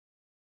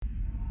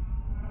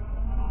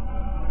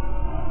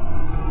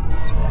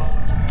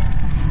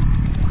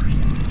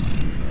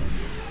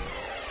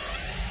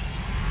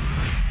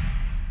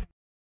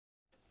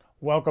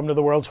Welcome to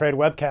the World Trade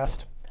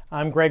Webcast.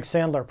 I'm Greg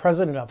Sandler,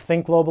 president of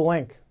ThinkGlobal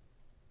Inc.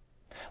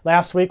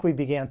 Last week we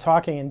began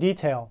talking in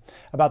detail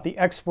about the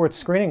Export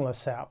Screening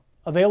List app,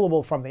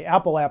 available from the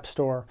Apple App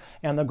Store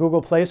and the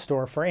Google Play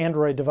Store for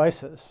Android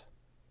devices.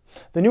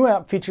 The new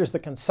app features the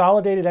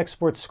Consolidated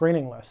Export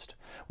Screening List,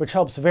 which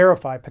helps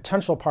verify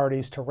potential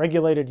parties to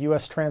regulated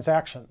U.S.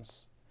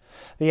 transactions.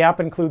 The app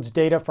includes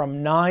data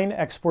from 9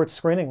 export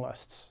screening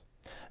lists.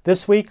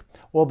 This week,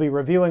 we'll be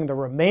reviewing the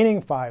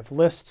remaining 5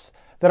 lists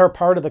that are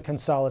part of the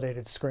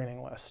Consolidated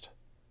Screening List.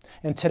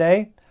 And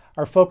today,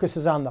 our focus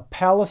is on the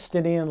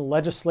Palestinian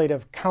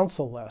Legislative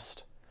Council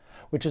List,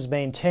 which is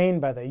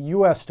maintained by the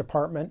U.S.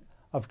 Department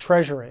of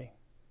Treasury.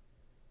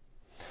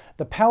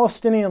 The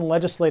Palestinian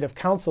Legislative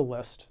Council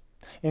List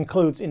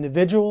includes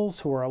individuals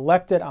who are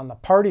elected on the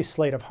party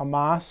slate of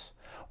Hamas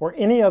or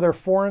any other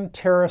foreign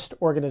terrorist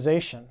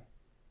organization.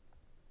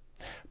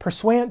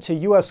 Pursuant to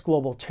U.S.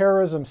 global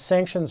terrorism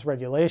sanctions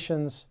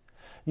regulations,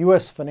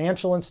 U.S.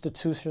 financial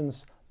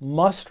institutions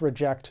must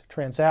reject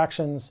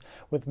transactions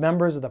with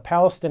members of the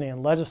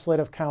Palestinian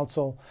Legislative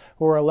Council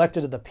who are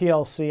elected to the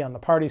PLC on the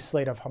party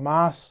slate of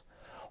Hamas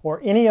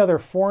or any other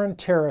foreign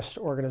terrorist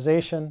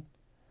organization,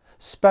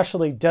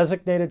 specially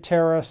designated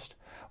terrorist,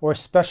 or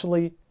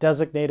specially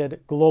designated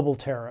global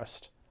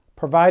terrorist,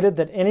 provided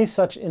that any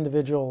such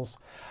individuals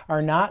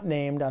are not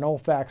named on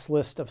OFAC's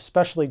list of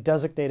specially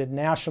designated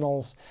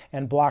nationals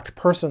and blocked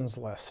persons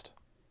list.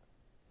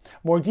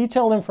 More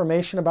detailed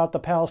information about the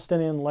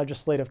Palestinian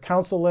Legislative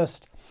Council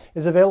List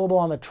is available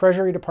on the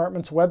Treasury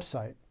Department's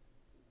website.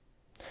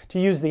 To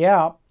use the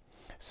app,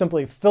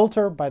 simply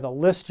filter by the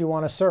list you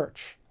want to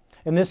search.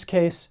 In this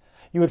case,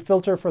 you would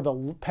filter for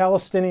the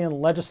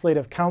Palestinian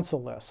Legislative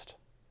Council List.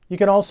 You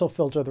can also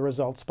filter the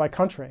results by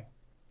country.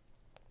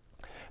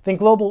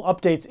 ThinkGlobal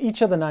updates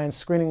each of the 9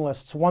 screening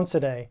lists once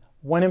a day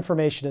when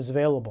information is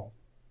available.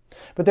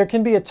 But there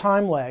can be a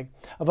time lag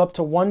of up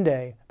to 1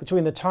 day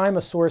between the time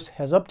a source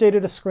has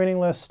updated a screening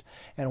list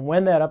and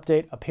when that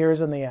update appears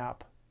in the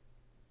app.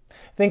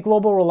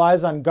 ThinkGlobal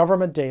relies on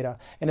government data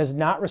and is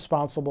not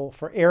responsible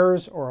for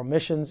errors or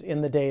omissions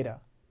in the data.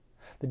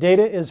 The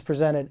data is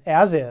presented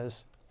as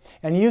is,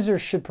 and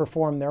users should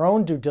perform their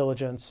own due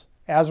diligence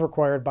as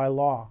required by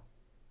law.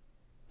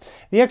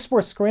 The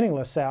Export Screening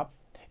List app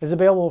is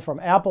available from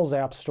Apple's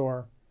App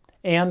Store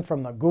and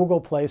from the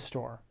Google Play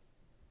Store.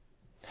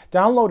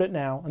 Download it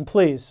now and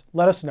please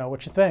let us know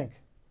what you think.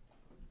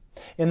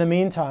 In the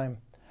meantime,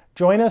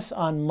 join us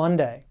on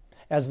Monday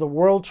as the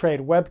World Trade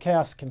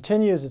Webcast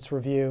continues its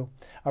review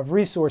of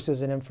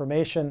resources and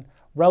information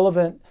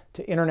relevant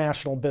to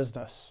international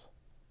business.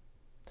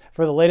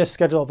 For the latest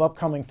schedule of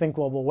upcoming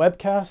ThinkGlobal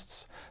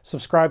webcasts,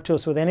 subscribe to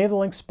us with any of the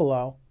links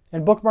below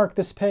and bookmark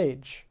this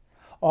page.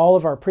 All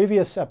of our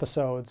previous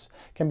episodes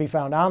can be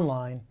found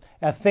online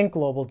at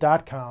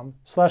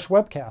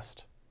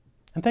thinkglobal.com/webcast.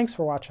 And thanks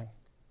for watching.